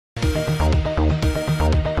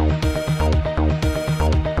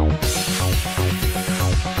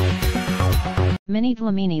Minnie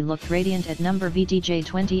Dlamini looked radiant at number VDJ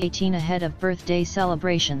 2018 ahead of birthday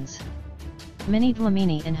celebrations. Minnie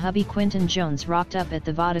Dlamini and hubby Quinton Jones rocked up at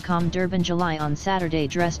the Vodacom Durban July on Saturday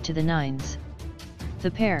dressed to the nines.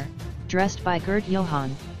 The pair, dressed by Gert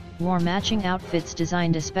Johan, wore matching outfits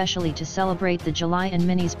designed especially to celebrate the July and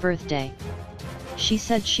Minnie's birthday. She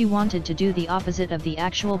said she wanted to do the opposite of the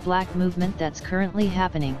actual black movement that's currently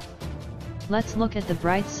happening. "Let's look at the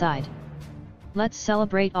bright side. Let's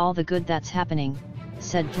celebrate all the good that's happening,"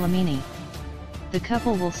 said Dlamini. The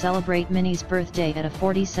couple will celebrate Minnie's birthday at a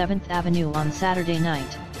 47th Avenue on Saturday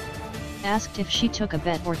night. Asked if she took a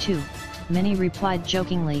bet or two, Minnie replied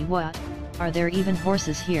jokingly, "What, are there even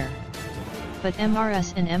horses here?" But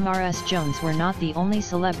MRS and MRS Jones were not the only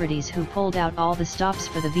celebrities who pulled out all the stops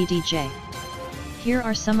for the VDJ. Here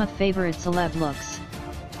are some of favorite celeb looks.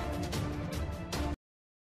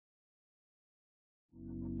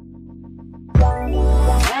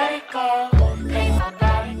 Let it go.